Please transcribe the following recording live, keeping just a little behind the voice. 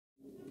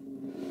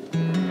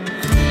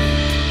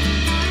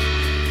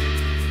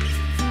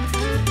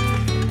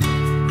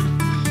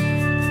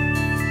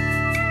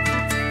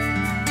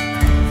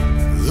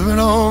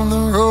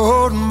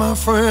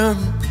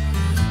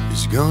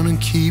gonna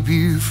keep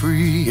you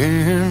free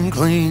and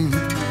clean.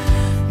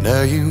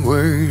 Now you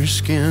wear your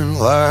skin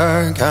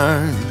like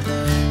iron,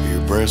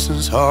 your breast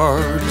as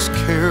hard as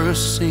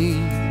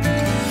kerosene.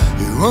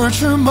 You weren't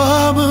your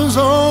mama's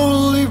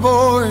only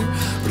boy,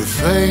 but her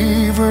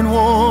favorite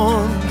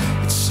one,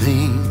 it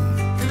seemed.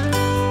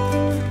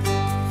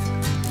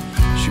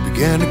 She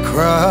began to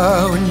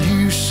cry when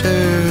you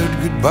said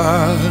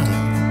goodbye,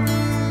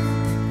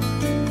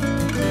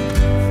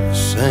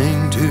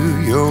 sang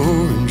to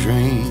your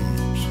dreams.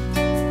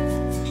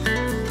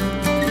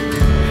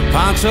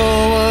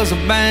 Pancho was a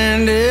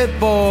bandit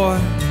boy.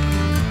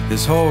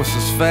 His horse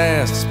was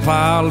fast as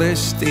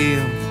polished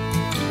steel.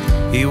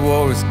 He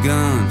wore his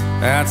gun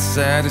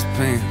outside his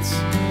pants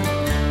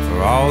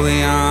for all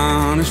the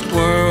honest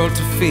world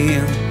to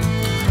feel.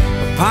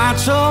 But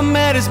Pancho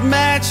met his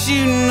match,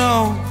 you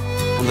know,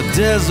 on the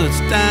deserts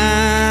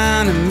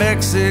down in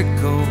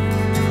Mexico.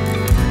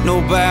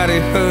 Nobody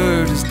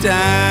heard his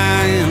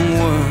dying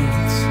words.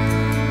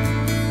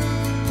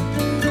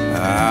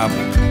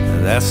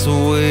 But that's the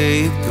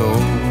way it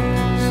goes.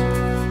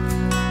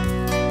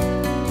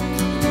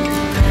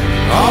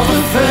 All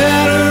the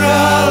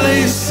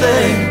federales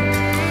say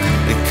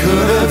they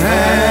could have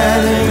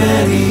had him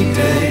any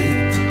day.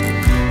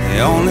 They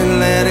only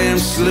let him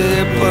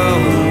slip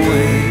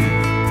away.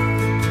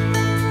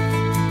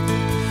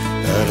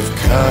 Out of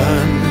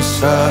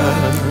kindness, I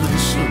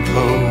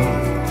suppose.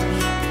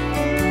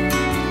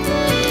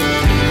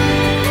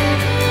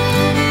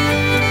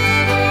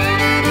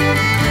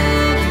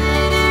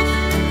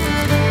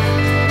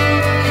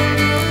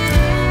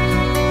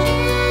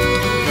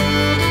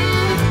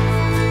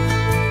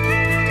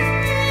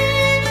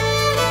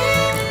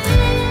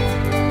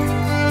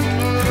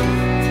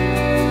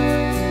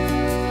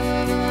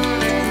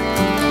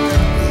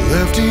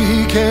 Lefty,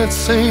 he can't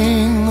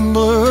sing the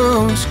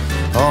blues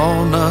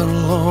all night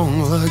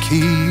long like he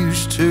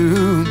used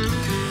to.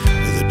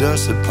 The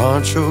dust that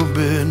Pancho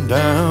bit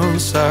down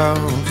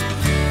south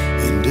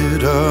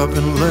ended up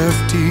in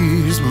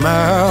Lefty's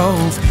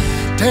mouth.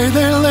 Day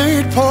they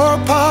laid poor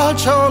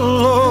Pancho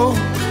low,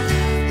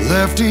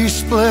 Lefty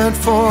split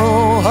for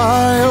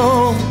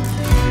Ohio,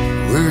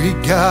 where he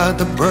got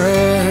the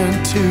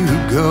bread to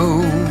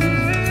go.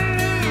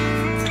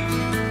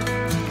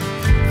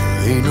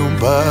 Ain't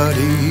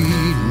nobody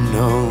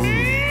knows.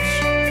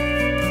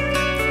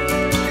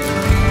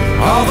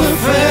 All the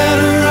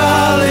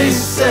federales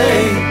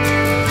say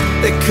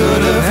they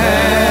could have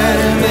had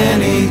him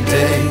any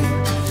day.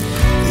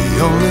 They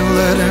only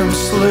let him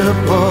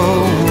slip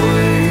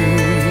away.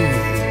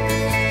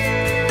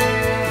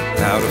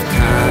 Out of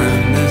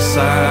kindness,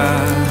 I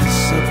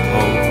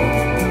suppose.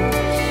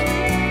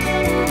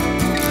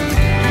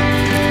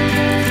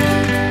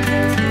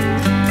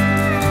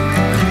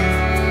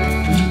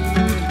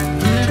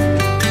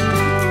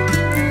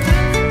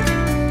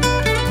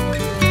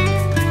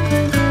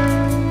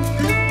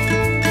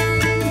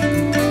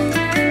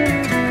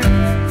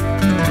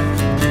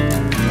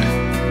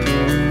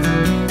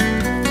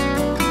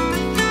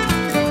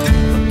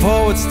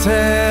 Poets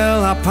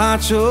tell how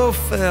Pancho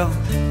fell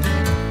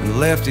and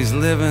Lefty's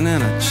living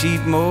in a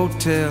cheap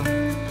motel.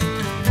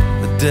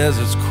 The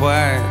desert's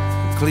quiet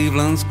and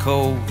Cleveland's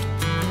cold,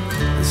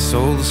 and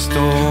so the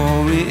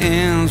story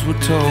ends,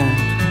 we're told.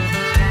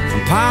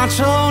 When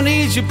Pancho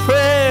needs your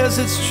prayers,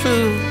 it's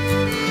true,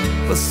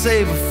 but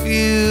save a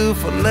few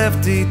for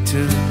Lefty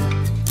too.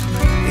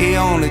 He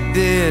only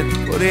did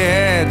what he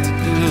had to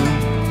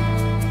do.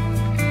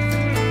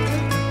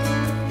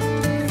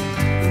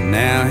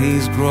 Now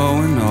he's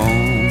growing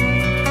old.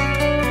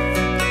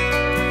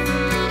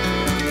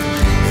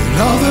 And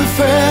all the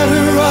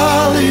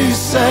federales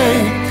say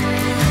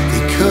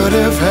they could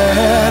have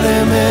had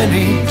him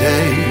any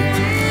day.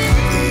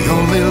 They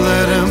only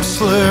let him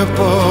slip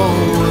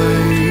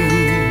away.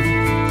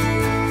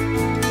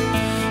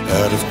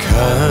 Out of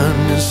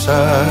kindness, I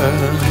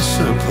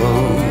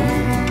suppose.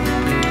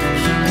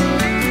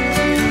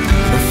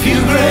 A few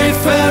great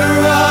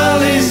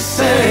federales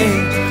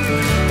say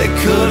they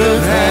could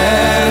have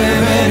had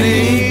him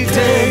any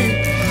day.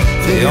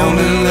 They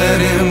only let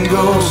him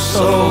go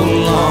so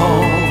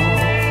long.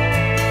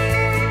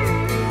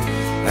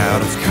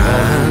 Out of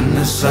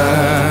kindness,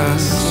 I